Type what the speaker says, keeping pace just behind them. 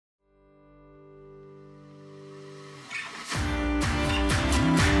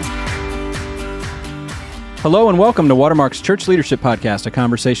Hello and welcome to Watermark's Church Leadership Podcast, a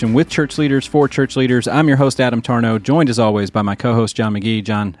conversation with church leaders for church leaders. I'm your host, Adam Tarnow, joined as always by my co-host, John McGee.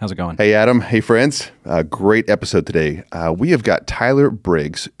 John, how's it going? Hey, Adam. Hey, friends. Great episode today. We have got Tyler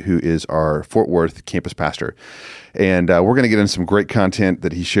Briggs, who is our Fort Worth campus pastor. And we're going to get into some great content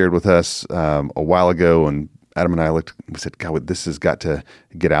that he shared with us a while ago. And Adam and I we said, God, this has got to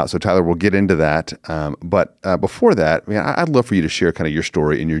get out. So Tyler, we'll get into that. But before that, I'd love for you to share kind of your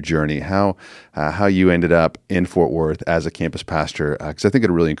story and your journey, how you ended up in Fort Worth as a campus pastor, because I think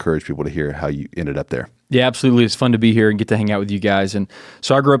it'd really encourage people to hear how you ended up there. Yeah, absolutely. It's fun to be here and get to hang out with you guys. And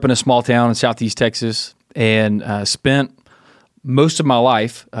so I grew up in a small town in Southeast Texas and spent most of my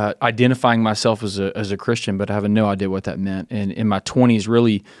life identifying myself as a Christian, but having no idea what that meant. And in my 20s,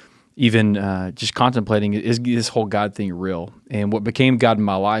 really even just contemplating, is this whole God thing real? And what became God in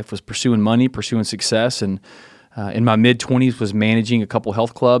my life was pursuing money, pursuing success, and in my mid-20s was managing a couple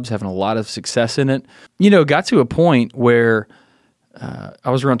health clubs, having a lot of success in it. Got to a point where I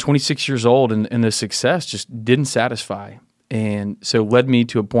was around 26 years old, and the success just didn't satisfy. And so led me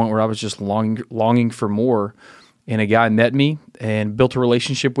to a point where I was just longing for more. And a guy met me and built a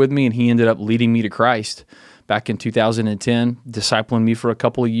relationship with me, and he ended up leading me to Christ back in 2010, discipling me for a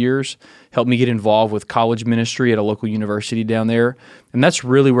couple of years, helped me get involved with college ministry at a local university down there. And that's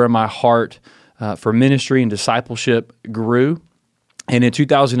really where my heart for ministry and discipleship grew. And in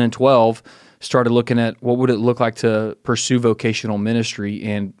 2012, started looking at what would it look like to pursue vocational ministry,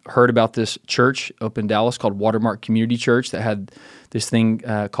 and heard about this church up in Dallas called Watermark Community Church that had this thing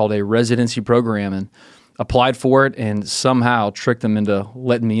called a residency program, and applied for it and somehow tricked them into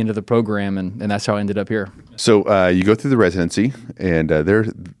letting me into the program, and that's how I ended up here. So you go through the residency, and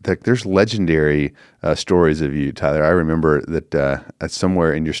there's legendary stories of you, Tyler. I remember that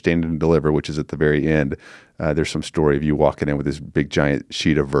somewhere in your Stand and Deliver, which is at the very end, there's some story of you walking in with this big giant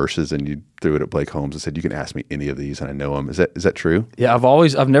sheet of verses, and you threw it at Blake Holmes and said, "You can ask me any of these, and I know them." Is that true? Yeah,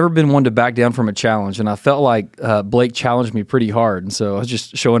 I've never been one to back down from a challenge, and I felt like Blake challenged me pretty hard, and so I was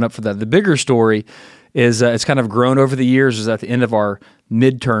just showing up for that. The bigger story is it's kind of grown over the years, is at the end of our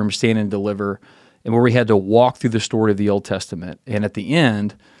midterm Stand and Deliver, and where we had to walk through the story of the Old Testament. And at the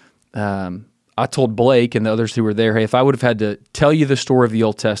end, I told Blake and the others who were there, hey, if I would have had to tell you the story of the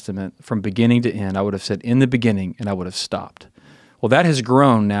Old Testament from beginning to end, I would have said in the beginning, and I would have stopped. Well, that has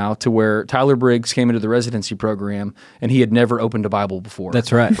grown now to where Tyler Briggs came into the residency program, and he had never opened a Bible before.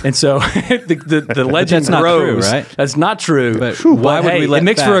 That's right. And so the legend that's not grows. True, right? That's not true. But why would we let it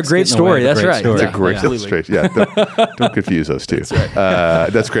makes for a great story. That's right. It's a great illustration. Yeah, don't confuse those two. That's right.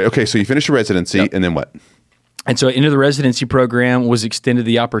 That's great. Okay, so you finished your residency, and then what? And so into the residency program, was extended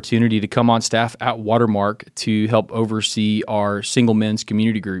the opportunity to come on staff at Watermark to help oversee our single men's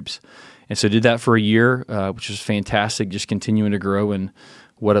community groups. And so did that for a year, which was fantastic, just continuing to grow in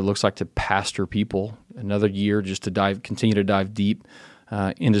what it looks like to pastor people. Another year just to continue to dive deep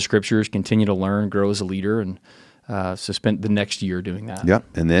into scriptures, continue to learn, grow as a leader, and so spent the next year doing that. Yep,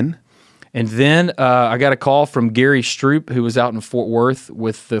 and then? And then I got a call from Gary Stroop, who was out in Fort Worth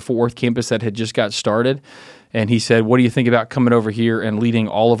with the Fort Worth campus that had just got started. And he said, what do you think about coming over here and leading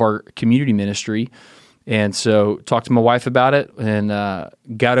all of our community ministry? And so talked to my wife about it and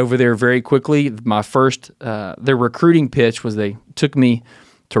got over there very quickly. My first, their recruiting pitch was they took me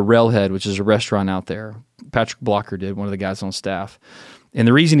to Railhead, which is a restaurant out there. Patrick Blocker did, one of the guys on staff. And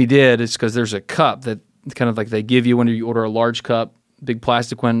the reason he did is because there's a cup that kind of like they give you when you order a large cup, big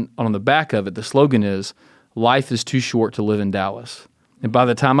plastic one. On the back of it, the slogan is, "Life is too short to live in Dallas." And by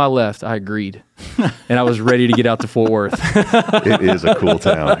the time I left, I agreed. And I was ready to get out to Fort Worth. It is a cool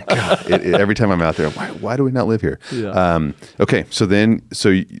town. God, every time I'm out there, why do we not live here? Yeah. Okay, so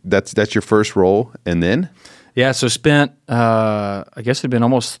that's your first role, and then? Yeah, so spent, I guess it had been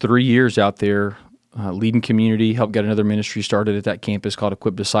almost 3 years out there leading community, helped get another ministry started at that campus called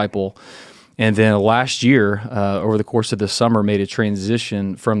Equip Disciple. And then last year, over the course of the summer, made a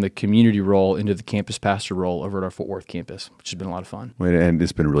transition from the community role into the campus pastor role over at our Fort Worth campus, which has been a lot of fun. And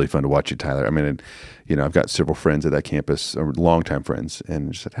it's been really fun to watch you, Tyler. I mean, I've got several friends at that campus, or longtime friends,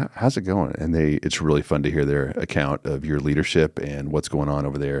 and just said, how's it going? And it's really fun to hear their account of your leadership and what's going on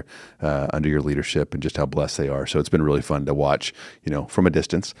over there under your leadership and just how blessed they are. So it's been really fun to watch, from a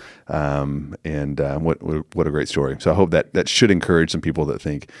distance. And what a great story. So I hope that should encourage some people that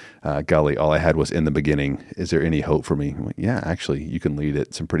think, golly, all I had was in the beginning. Is there any hope for me? I'm like, yeah, actually, you can lead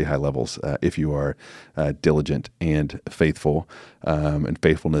at some pretty high levels if you are diligent and faithful. And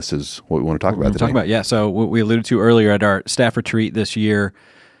faithfulness is what we want to talk about today. So what we alluded to earlier at our staff retreat this year,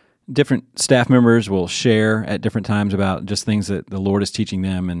 different staff members will share at different times about just things that the Lord is teaching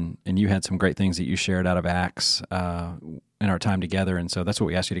them, and you had some great things that you shared out of Acts in our time together, and so that's what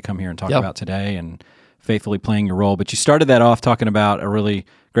we asked you to come here and talk about today, and faithfully playing your role. But you started that off talking about a really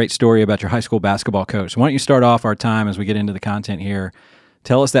great story about your high school basketball coach. So why don't you start off our time as we get into the content here?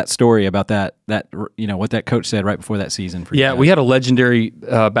 Tell us that story about that what that coach said right before that season for you guys. We had a legendary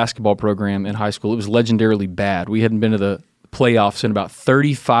basketball program in high school. It was legendarily bad. We hadn't been to the playoffs in about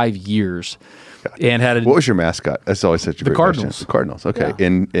 35 years. And had what was your mascot? That's always such a great Cardinals. question. The Cardinals. Okay.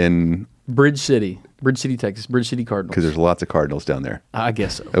 Yeah. In Bridge City, Texas, Bridge City Cardinals. Because there's lots of Cardinals down there. I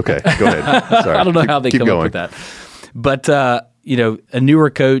guess so. Okay, go ahead. Sorry. I don't know how they keep come going. up with that. But, a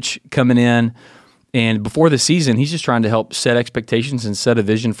newer coach coming in, and before the season, he's just trying to help set expectations and set a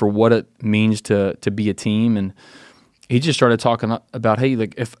vision for what it means to be a team. And he just started talking about, hey,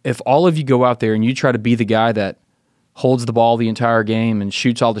 like if all of you go out there and you try to be the guy that holds the ball the entire game and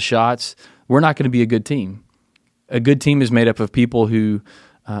shoots all the shots, we're not going to be a good team. A good team is made up of people who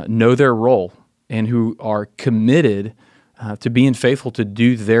know their role and who are committed to being faithful to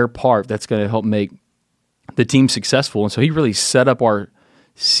do their part that's going to help make the team successful. And so he really set up our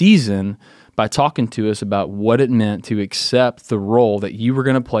season by talking to us about what it meant to accept the role that you were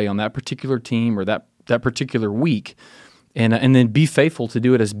going to play on that particular team or that particular week, and then be faithful to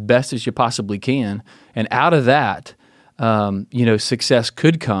do it as best as you possibly can. And out of that, success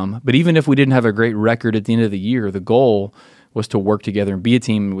could come. But even if we didn't have a great record at the end of the year, the goal was to work together and be a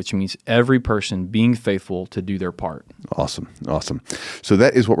team, which means every person being faithful to do their part. Awesome. So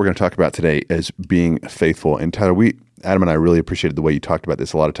that is what we're going to talk about today, as being faithful. And Tyler, Adam and I really appreciated the way you talked about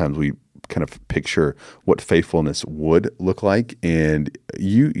this. A lot of times we kind of picture what faithfulness would look like, and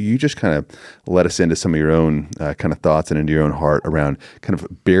you just kind of let us into some of your own kind of thoughts and into your own heart around kind of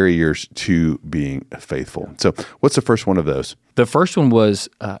barriers to being faithful. So what's the first one of those? The first one was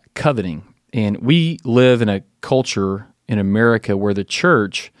coveting. And we live in a culture in America where the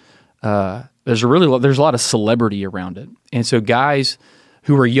church, there's a lot of celebrity around it. And so guys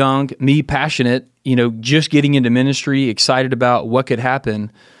who are young, me, passionate, just getting into ministry, excited about what could happen,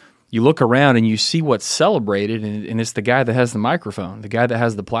 you look around and you see what's celebrated, and it's the guy that has the microphone, the guy that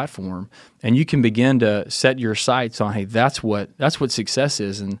has the platform, and you can begin to set your sights on, hey, that's what success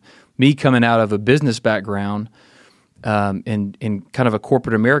is. And me coming out of a business background, in kind of a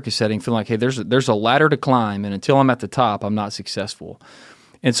corporate America setting, feeling like, hey, there's a ladder to climb, and until I'm at the top, I'm not successful.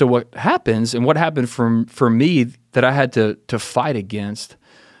 And so what happens, and what happened for me that I had to fight against,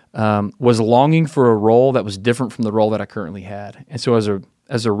 was longing for a role that was different from the role that I currently had. And so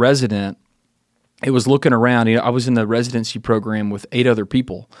as a resident, it was looking around. I was in the residency program with 8 other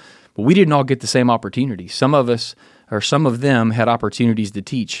people, but we didn't all get the same opportunity. Some of them had opportunities to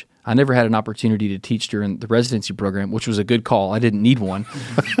teach. I never had an opportunity to teach during the residency program, which was a good call. I didn't need one.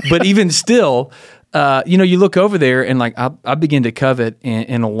 But even still, you look over there and like I begin to covet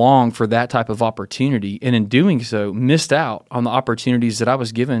and long for that type of opportunity. And in doing so, missed out on the opportunities that I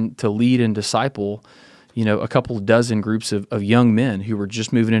was given to lead and disciple, a couple of dozen groups of young men who were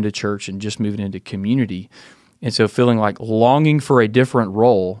just moving into church and just moving into community. And so feeling like longing for a different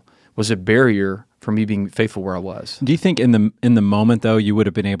role was a barrier for me being faithful where I was. Do you think in the moment, though, you would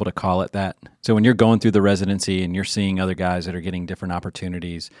have been able to call it that? So when you're going through the residency and you're seeing other guys that are getting different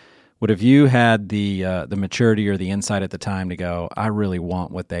opportunities, would have you had the maturity or the insight at the time to go, I really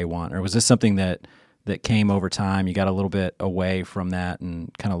want what they want? Or was this something that came over time? You got a little bit away from that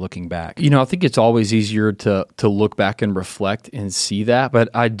and kind of looking back? I think it's always easier to look back and reflect and see that. But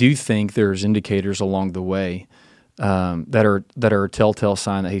I do think there's indicators along the way that are a telltale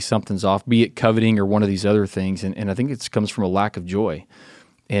sign that, hey, something's off, be it coveting or one of these other things. And I think it comes from a lack of joy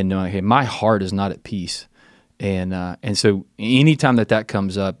and knowing, hey, my heart is not at peace. And so anytime that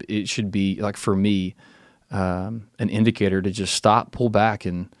comes up, it should be, like for me, an indicator to just stop, pull back,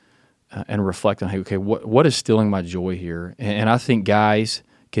 and reflect on, hey, okay, what is stealing my joy here? And I think guys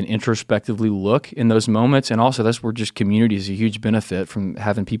can introspectively look in those moments. And also that's where just community is a huge benefit, from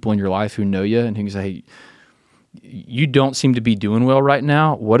having people in your life who know you and who can say, hey, you don't seem to be doing well right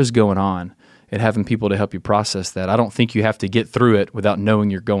now. What is going on? And having people to help you process that. I don't think you have to get through it without knowing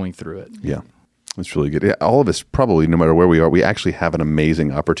you're going through it. Yeah. That's really good. Yeah, all of us, probably, no matter where we are, we actually have an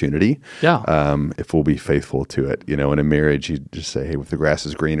amazing opportunity. Yeah. If we'll be faithful to it. In a marriage, you just say, hey, if the grass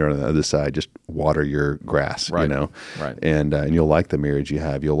is greener on the other side, just water your grass, Right. Right. And you'll like the marriage you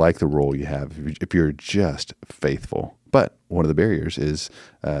have. You'll like the role you have if you're just faithful. But one of the barriers is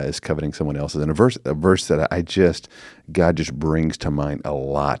coveting someone else's. And a verse that God just brings to mind a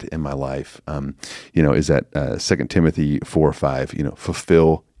lot in my life, is that 2 Timothy 4:5,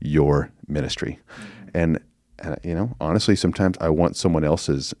 fulfill your ministry. And And honestly, sometimes I want someone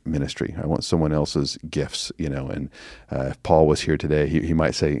else's ministry. I want someone else's gifts, and if Paul was here today, he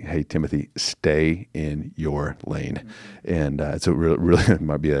might say, hey, Timothy, stay in your lane. And it's really it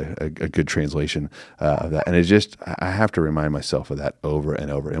might be a good translation of that. And I have to remind myself of that over and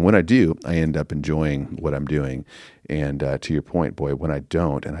over. And when I do, I end up enjoying what I'm doing. And to your point, boy, when I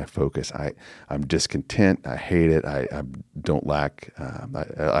don't and I focus, I'm discontent. I hate it. I don't lack.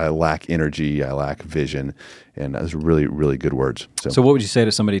 I lack energy. I lack vision. And those are really, really good words. So what would you say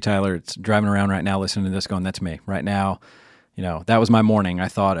to somebody, Tyler, that's driving around right now listening to this going, that's me right now? That was my morning. I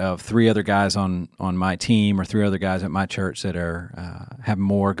thought of 3 other guys on my team or 3 other guys at my church that are have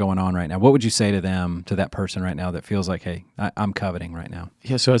more going on right now. What would you say to them, to that person right now that feels like, hey, I'm coveting right now?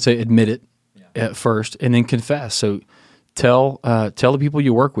 Yeah, so I'd say admit it at first, and then confess. So tell the people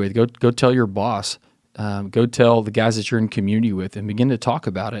you work with. Go tell your boss. Go tell the guys that you're in community with, and begin to talk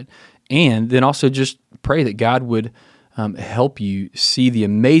about it. And then also just pray that God would help you see the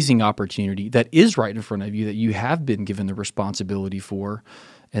amazing opportunity that is right in front of you that you have been given the responsibility for.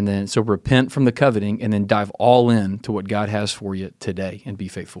 And then so repent from the coveting, and then dive all in to what God has for you today, and be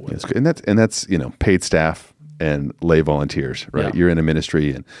faithful with it. And that's paid staff and lay volunteers, right? Yeah. You're in a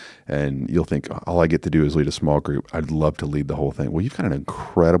ministry and you'll think, all I get to do is lead a small group. I'd love to lead the whole thing. Well, you've got an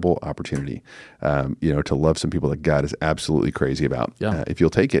incredible opportunity, to love some people that God is absolutely crazy about. Yeah. If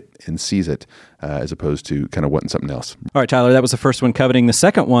you'll take it and seize it, as opposed to kind of wanting something else. All right, Tyler, that was the first one, coveting. The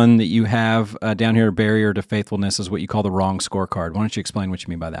second one that you have down here, barrier to faithfulness, is what you call the wrong scorecard. Why don't you explain what you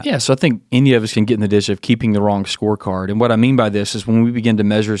mean by that? Yeah, so I think any of us can get in the ditch of keeping the wrong scorecard. And what I mean by this is when we begin to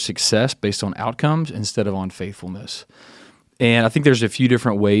measure success based on outcomes instead of on faithfulness. And I think there's a few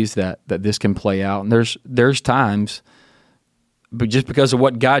different ways that this can play out. And there's times, but just because of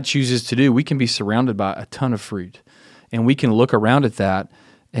what God chooses to do, we can be surrounded by a ton of fruit. And we can look around at that,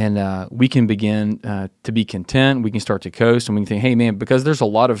 and we can begin to be content. We can start to coast, and we can think, hey, man, because there's a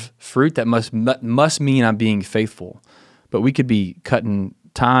lot of fruit, that must mean I'm being faithful. But we could be cutting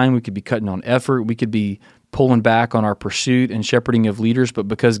time. We could be cutting on effort. We could be pulling back on our pursuit and shepherding of leaders. But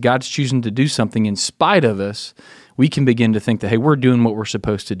because God's choosing to do something in spite of us, we can begin to think that, hey, we're doing what we're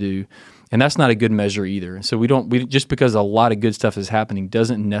supposed to do. And that's not a good measure either. And so we just because a lot of good stuff is happening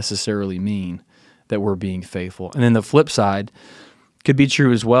doesn't necessarily mean that we're being faithful. And then the flip side could be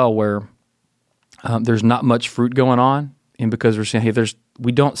true as well, where there's not much fruit going on, and because we're saying, hey,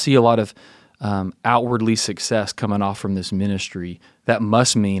 we don't see a lot of outwardly success coming off from this ministry, that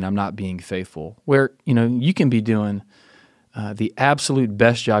must mean I'm not being faithful. Where you can be doing the absolute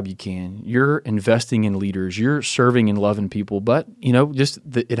best job you can. You're investing in leaders. You're serving and loving people, but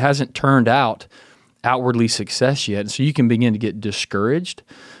it hasn't turned out outwardly success yet. And so you can begin to get discouraged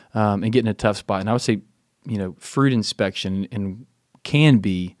and get in a tough spot. And I would say, fruit inspection and can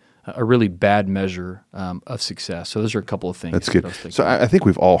be a really bad measure of success. So those are a couple of things. That's good. So I think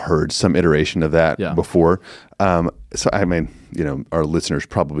we've all heard some iteration of that before. So I mean, our listeners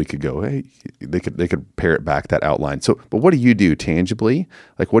probably could go, hey, they could pare it back, that outline. So, but what do you do tangibly?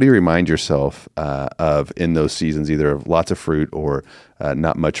 Like, what do you remind yourself of in those seasons, either of lots of fruit or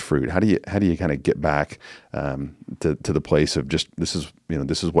not much fruit? How do you kind of get back to the place of just this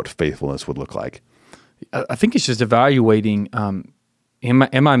is what faithfulness would look like? I think it's just evaluating.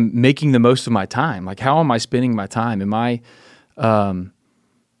 Am I making the most of my time? Like, how am I spending my time? Am I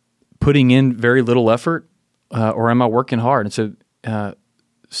putting in very little effort, or am I working hard? And so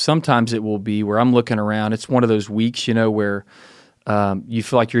sometimes it will be where I'm looking around. It's one of those weeks, where you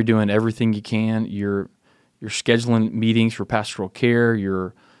feel like you're doing everything you can. You're scheduling meetings for pastoral care.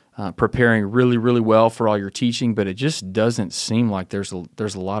 You're preparing really, really well for all your teaching, but it just doesn't seem like there's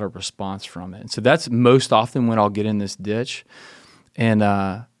a lot of response from it. And so that's most often when I'll get in this ditch. And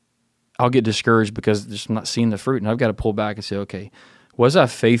I'll get discouraged because I'm just not seeing the fruit. And I've got to pull back and say, okay, was I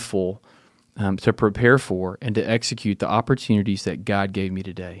faithful to prepare for and to execute the opportunities that God gave me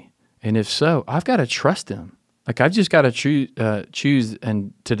today? And if so, I've got to trust Him. Like, I've just got to choose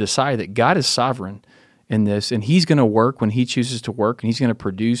and to decide that God is sovereign in this, and He's going to work when He chooses to work, and He's going to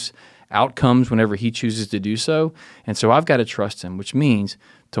produce outcomes whenever He chooses to do so. And so I've got to trust Him, which means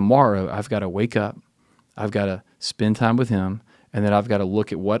tomorrow I've got to wake up, I've got to spend time with Him, and then I've got to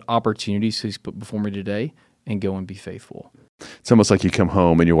look at what opportunities He's put before me today and go and be faithful. It's almost like you come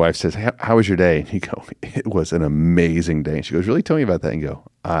home and your wife says, hey, how was your day? And you go, it was an amazing day. And she goes, really? Tell me about that. And you go,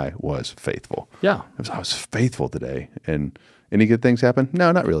 I was faithful. Yeah. I was faithful today. And any good things happen?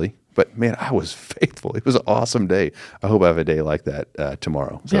 No, not really. But man, I was faithful. It was an awesome day. I hope I have a day like that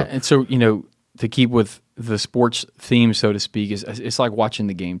tomorrow. So. Yeah. And so, to keep with the sports theme, so to speak, it's like watching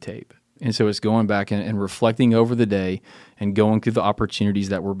the game tape. And so it's going back and reflecting over the day and going through the opportunities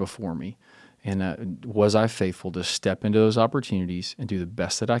that were before me. And was I faithful to step into those opportunities and do the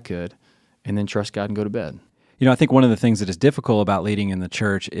best that I could, and then trust God and go to bed? I think one of the things that is difficult about leading in the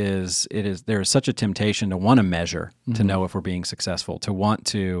church is there is such a temptation to want to measure, to know if we're being successful, to want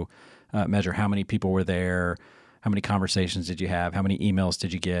to measure how many people were there, how many conversations did you have, how many emails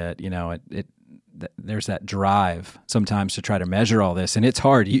did you get. There's that drive sometimes to try to measure all this, and it's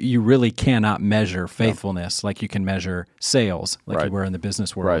hard. You really cannot measure faithfulness like you can measure sales, like you were in the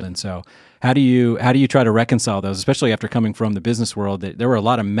business world. Right. And so, how do you try to reconcile those, especially after coming from the business world? That there were a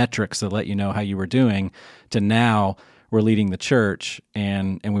lot of metrics that let you know how you were doing. To now, we're leading the church,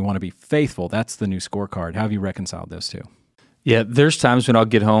 and we want to be faithful. That's the new scorecard. How have you reconciled those two? Yeah, there's times when I'll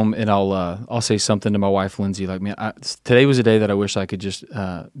get home and I'll say something to my wife, Lindsay, like, man, today was a day that I wish I could just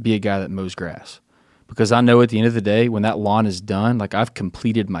be a guy that mows grass. Because I know at the end of the day, when that lawn is done, like I've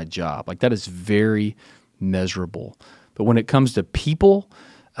completed my job. Like that is very measurable. But when it comes to people,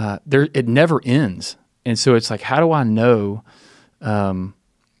 it never ends. And so it's like, how do I know,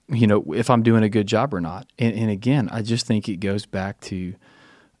 if I'm doing a good job or not? And again, I just think it goes back to,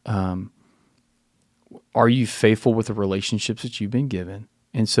 are you faithful with the relationships that you've been given?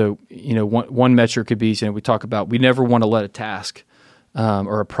 And so, one metric could be, we talk about, we never want to let a task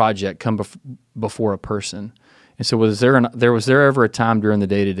or a project come before a person. And so was there ever a time during the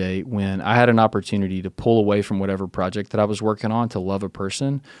day-to-day when I had an opportunity to pull away from whatever project that I was working on to love a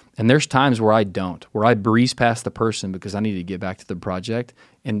person? And there's times where I don't, where I breeze past the person because I need to get back to the project.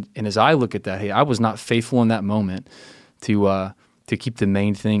 And as I look at that, hey, I was not faithful in that moment to keep the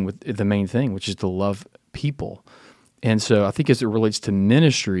main thing, which is to love people. And so I think as it relates to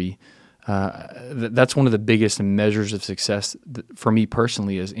ministry, that's one of the biggest measures of success for me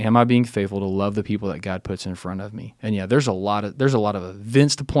personally is, am I being faithful to love the people that God puts in front of me? And yeah, there's a lot of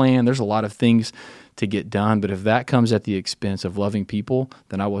events to plan. There's a lot of things to get done. But if that comes at the expense of loving people,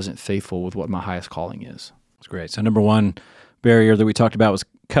 then I wasn't faithful with what my highest calling is. That's great. So number one barrier that we talked about was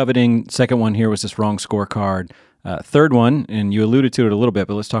coveting. Second one here was this wrong scorecard. Third one, and you alluded to it a little bit,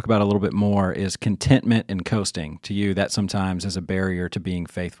 but let's talk about it a little bit more, is contentment and coasting. To you, that sometimes is a barrier to being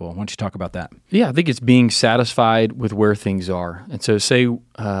faithful. Why don't you talk about that? Yeah, I think it's being satisfied with where things are. And so say,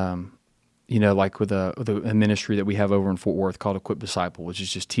 like with a ministry that we have over in Fort Worth called Equip Disciple, which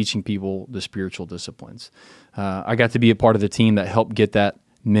is just teaching people the spiritual disciplines. I got to be a part of the team that helped get that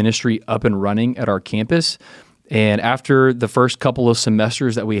ministry up and running at our campus. And after the first couple of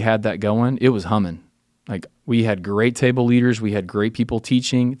semesters that we had that going, it was humming. Like we had great table leaders, we had great people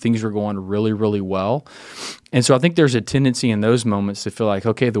teaching, things were going really, really well. And so I think there's a tendency in those moments to feel like,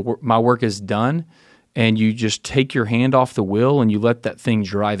 okay, my work is done, and you just take your hand off the wheel and you let that thing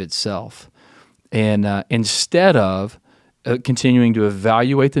drive itself. And instead of continuing to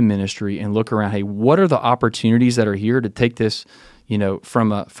evaluate the ministry and look around, hey, what are the opportunities that are here to take this,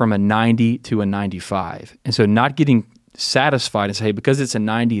 from a 90 to a 95? And so not getting satisfied and say, hey, because it's a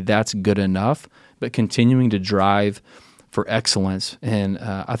 90, that's good enough, but continuing to drive for excellence. And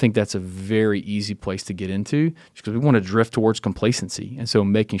I think that's a very easy place to get into because we want to drift towards complacency. And so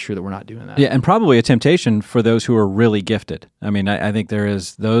making sure that we're not doing that. Yeah, and probably a temptation for those who are really gifted. I mean, I think there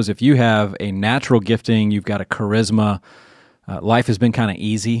is those, if you have a natural gifting, you've got a charisma, life has been kind of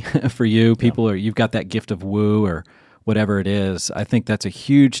easy for you. You've got that gift of woo or whatever it is. I think that's a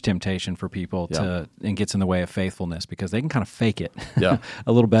huge temptation for people and gets in the way of faithfulness because they can kind of fake it a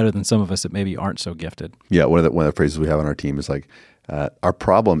little better than some of us that maybe aren't so gifted. Yeah, one of the phrases we have on our team is like, our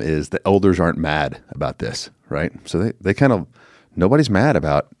problem is the elders aren't mad about this, right? So they kind of, nobody's mad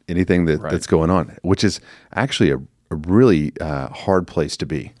about anything that's going on, which is actually a really hard place to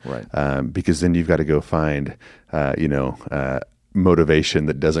be, right? Because then you've got to go find, motivation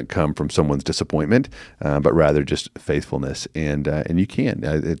that doesn't come from someone's disappointment, but rather just faithfulness. And you can,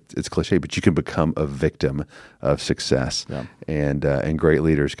 it's cliche, but you can become a victim of success. Yeah. And great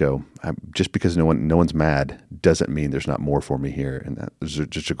leaders go, just because no one's mad doesn't mean there's not more for me here. And that is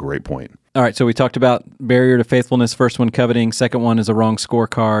just a great point. All right, so we talked about barrier to faithfulness. First one, coveting. Second one is a wrong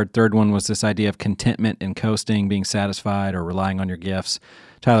scorecard. Third one was this idea of contentment and coasting, being satisfied or relying on your gifts.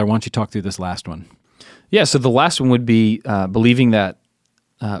 Tyler, why don't you talk through this last one? Yeah, so the last one would be believing that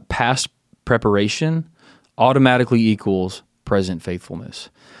past preparation automatically equals present faithfulness.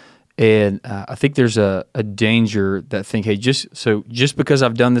 And I think there's a danger that think, hey, just because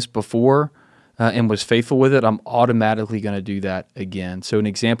I've done this before and was faithful with it, I'm automatically going to do that again. So an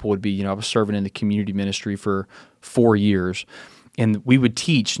example would be, I was serving in the community ministry for 4 years, and we would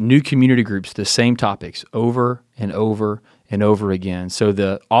teach new community groups the same topics over and over and over again. So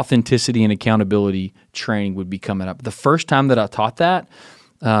the authenticity and accountability training would be coming up. The first time that I taught that,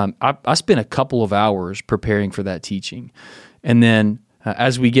 I spent a couple of hours preparing for that teaching. And then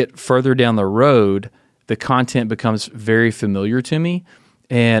As we get further down the road, the content becomes very familiar to me,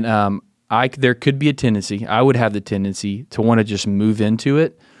 and there could be a tendency, I would have the tendency to want to just move into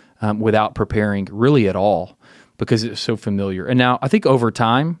it without preparing really at all because it's so familiar. And now I think over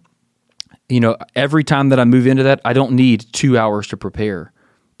time, every time that I move into that, I don't need 2 hours to prepare,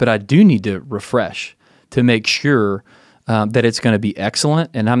 but I do need to refresh to make sure that it's going to be excellent,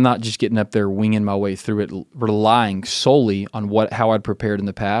 and I'm not just getting up there winging my way through it, relying solely on how I'd prepared in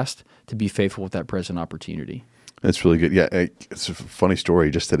the past to be faithful with that present opportunity. That's really good. Yeah, it's a funny story.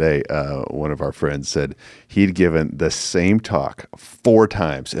 Just today, one of our friends said he'd given the same talk 4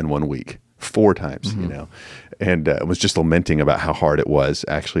 times in 1 week. 4 times, and was just lamenting about how hard it was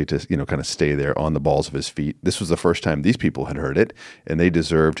actually to, kind of stay there on the balls of his feet. This was the first time these people had heard it, and they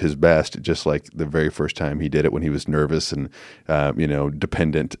deserved his best, just like the very first time he did it when he was nervous and,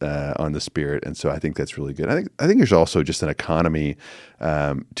 dependent on the Spirit. And so I think that's really good. I think there's also just an economy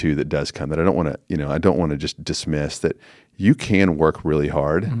too that does come that I don't want to just dismiss, that you can work really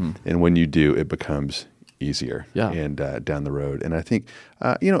hard, and when you do, it becomes easier and down the road. And I think,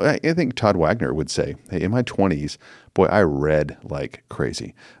 I think Todd Wagner would say, hey, in my 20s, boy, I read like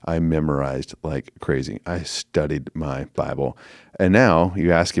crazy. I memorized like crazy. I studied my Bible. And now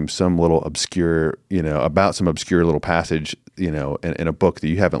you ask him some little obscure, about some obscure little passage, in a book that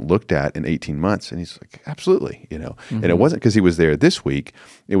you haven't looked at in 18 months. And he's like, absolutely, And it wasn't because he was there this week.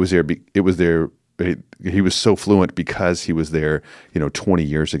 It was there. He was so fluent because he was there, 20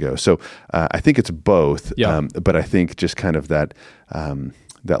 years ago. So I think it's both. Yeah. But I think just kind of that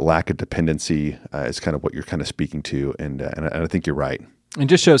lack of dependency is kind of what you're kind of speaking to, and I think you're right. It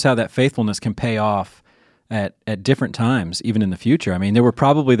just shows how that faithfulness can pay off at different times, even in the future. I mean, there were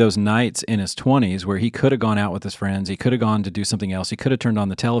probably those nights in his 20s where he could have gone out with his friends. He could have gone to do something else. He could have turned on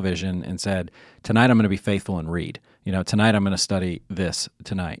the television and said, tonight I'm going to be faithful and read. Tonight I'm going to study this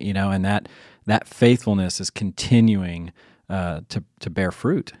tonight, and that faithfulness is continuing to bear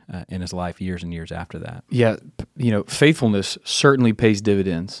fruit in his life years and years after that. Yeah, faithfulness certainly pays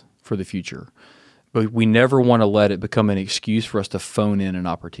dividends for the future, but we never want to let it become an excuse for us to phone in an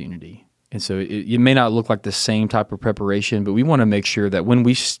opportunity. And so it may not look like the same type of preparation, but we want to make sure that when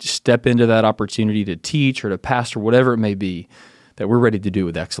we step into that opportunity to teach or to pastor, whatever it may be, that we're ready to do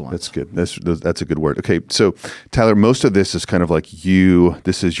with excellence. That's good. That's a good word. Okay, so Tyler, most of this is kind of like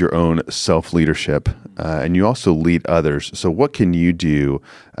this is your own self-leadership, and you also lead others. So what can you do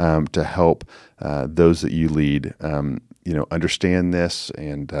to help those that you lead, understand this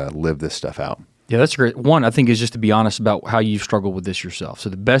and live this stuff out? Yeah, that's great. One, I think, is just to be honest about how you've struggled with this yourself. So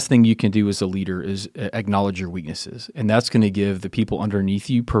the best thing you can do as a leader is acknowledge your weaknesses, and that's going to give the people underneath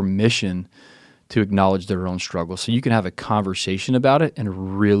you permission to acknowledge their own struggles. So you can have a conversation about it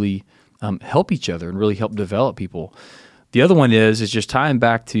and really help each other and really help develop people. The other one is just tying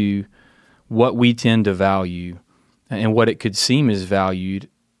back to what we tend to value and what it could seem is valued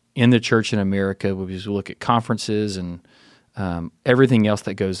in the church in America, as we look at conferences and everything else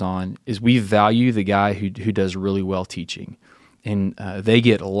that goes on, is we value the guy who does really well teaching. And they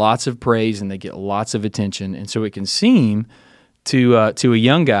get lots of praise and they get lots of attention. And so it can seem to a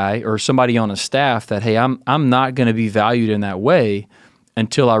young guy or somebody on a staff that, hey, I'm not going to be valued in that way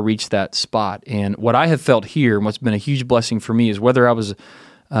until I reach that spot. And what I have felt here, and what's been a huge blessing for me, is whether I was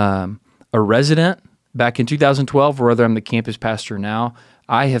a resident back in 2012 or whether I'm the campus pastor now,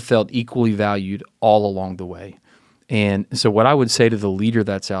 I have felt equally valued all along the way. And so what I would say to the leader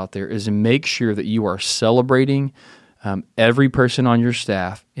that's out there is make sure that you are celebrating every person on your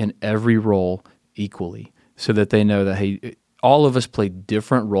staff in every role equally, so that they know that, hey, all of us play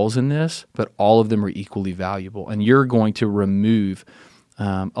different roles in this, but all of them are equally valuable. And you're going to remove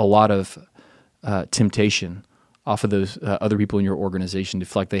a lot of temptation off of those other people in your organization to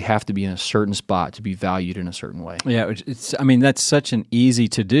feel like they have to be in a certain spot to be valued in a certain way. Yeah, that's such an easy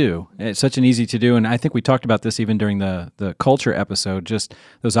to do. It's such an easy to do, and I think we talked about this even during the culture episode, just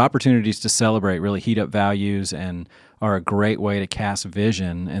those opportunities to celebrate really heat up values and are a great way to cast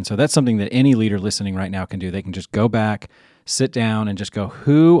vision. And so that's something that any leader listening right now can do. They can just go back, sit down, and just go,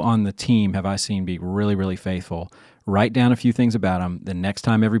 who on the team have I seen be really, really faithful? Write down a few things about them. The next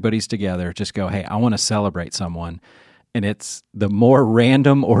time everybody's together, just go, hey, I want to celebrate someone. And it's the more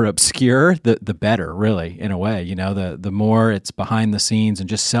random or obscure, the better, really, in a way. The more it's behind the scenes and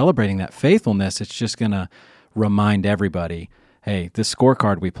just celebrating that faithfulness, it's just going to remind everybody, hey, this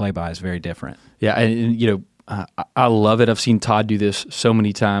scorecard we play by is very different. Yeah, and I love it. I've seen Todd do this so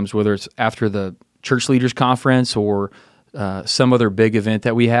many times, whether it's after the church leaders conference or some other big event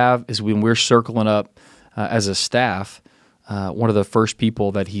that we have, is when we're circling up as a staff, one of the first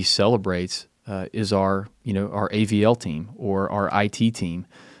people that he celebrates is our AVL team or our IT team,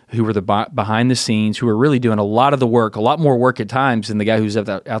 who are the behind the scenes, who are really doing a lot of the work, a lot more work at times than the guy who's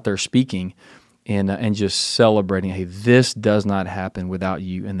out there speaking, and just celebrating. Hey, this does not happen without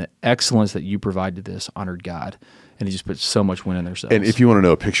you, and the excellence that you provide to this honored God. And he just puts so much wind in their sails. And if you want to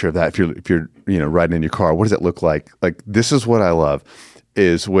know a picture of that, if you're riding in your car, what does it look like? Like, this is what I love,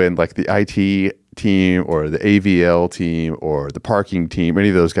 is when like the IT team or the AVL team or the parking team, any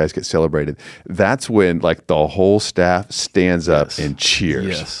of those guys get celebrated. That's when like the whole staff stands up and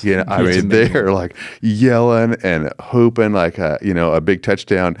cheers. Yes. I mean, they're like yelling and hoping like a big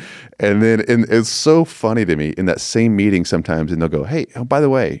touchdown. And then it's so funny to me in that same meeting sometimes, and they'll go, "Hey, oh, by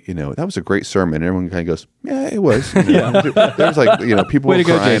the way, that was a great sermon." And everyone kind of goes, "Yeah, it was." There's like people Way were to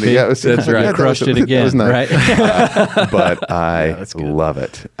go, crying. JP. Yeah, That's right. Yeah, Crushed it again, nice. right? But I love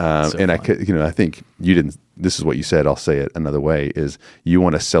it, and fun. I think you didn't. This is what you said. I'll say it another way: is you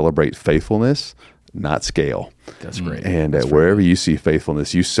want to celebrate faithfulness, not scale. That's great. And wherever you see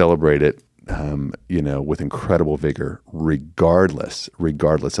faithfulness, you celebrate it. With incredible vigor, regardless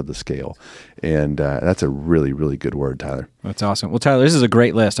of the scale. And that's a really, really good word, Tyler. That's awesome. Well, Tyler, this is a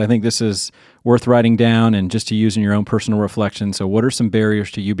great list. I think this is worth writing down and just to use in your own personal reflection. So what are some barriers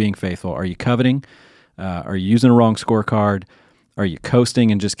to you being faithful? Are you coveting? Are you using a wrong scorecard? Are you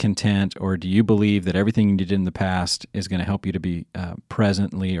coasting and just content? Or do you believe that everything you did in the past is going to help you to be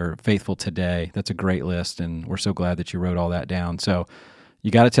presently or faithful today? That's a great list, and we're so glad that you wrote all that down. So you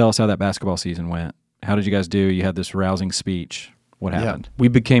got to tell us how that basketball season went. How did you guys do? You had this rousing speech. What happened? We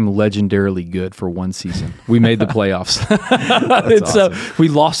became legendarily good for one season. We made the playoffs. Awesome. So we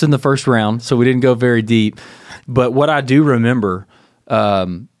lost in the first round, so we didn't go very deep. But what I do remember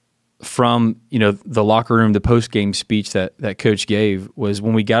from the locker room, the post-game speech that Coach gave was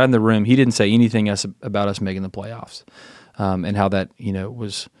when we got in the room, he didn't say anything about us making the playoffs, and how that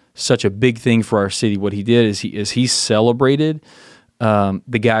was such a big thing for our city. What he did is he celebrated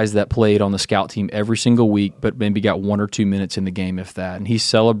the guys that played on the scout team every single week, but maybe got 1 or 2 minutes in the game, if that. And he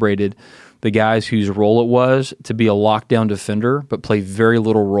celebrated the guys whose role it was to be a lockdown defender, but play very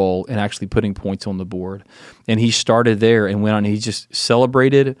little role in actually putting points on the board. And he started there and went on. He just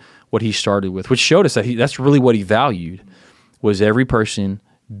celebrated what he started with, which showed us that that's really what he valued, was every person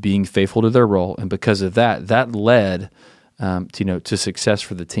being faithful to their role. And because of that led to success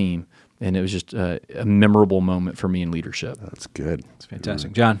for the team. And it was just a memorable moment for me in leadership. That's good. That's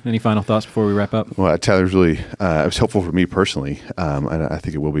fantastic. John, any final thoughts before we wrap up? Well, Tyler's really, it was helpful for me personally, and I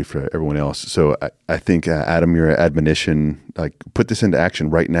think it will be for everyone else. So I think, Adam, your admonition, like put this into action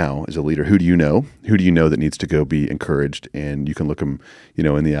right now as a leader. Who do you know? Who do you know that needs to go be encouraged? And you can look them,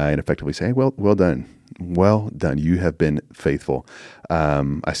 in the eye and effectively say, hey, well done. Well done. You have been faithful.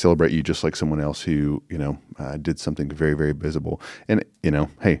 I celebrate you just like someone else who, did something very, very visible. And,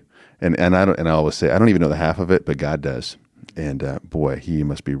 hey, And I always say I don't even know the half of it, but God does, and boy, He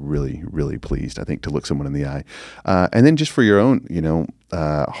must be really, really pleased. I think to look someone in the eye, and then just for your own,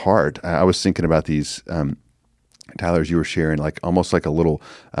 heart. I was thinking about these, Tyler, as you were sharing, like almost like a little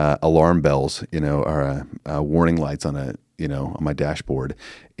alarm bells, or warning lights on on my dashboard.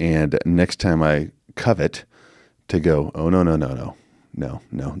 And next time I covet to go, oh no,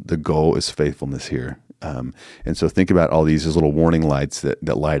 the goal is faithfulness here. And so think about all these little warning lights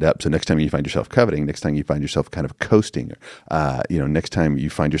that light up. So next time you find yourself coveting, next time you find yourself kind of coasting, next time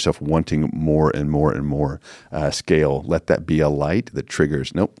you find yourself wanting more and more and more scale, let that be a light that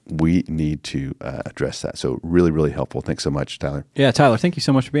triggers, nope, we need to address that. So really, really helpful. Thanks so much, Tyler. Yeah, Tyler, thank you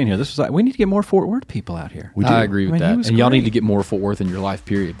so much for being here. We need to get more Fort Worth people out here. We do. I agree with that. And y'all great. need to get more Fort Worth in your life,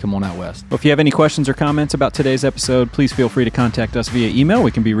 period. Come on out west. Well, if you have any questions or comments about today's episode, please feel free to contact us via email.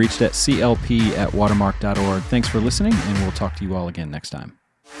 We can be reached at clp@watermark.org. Thanks for listening, and we'll talk to you all again next time.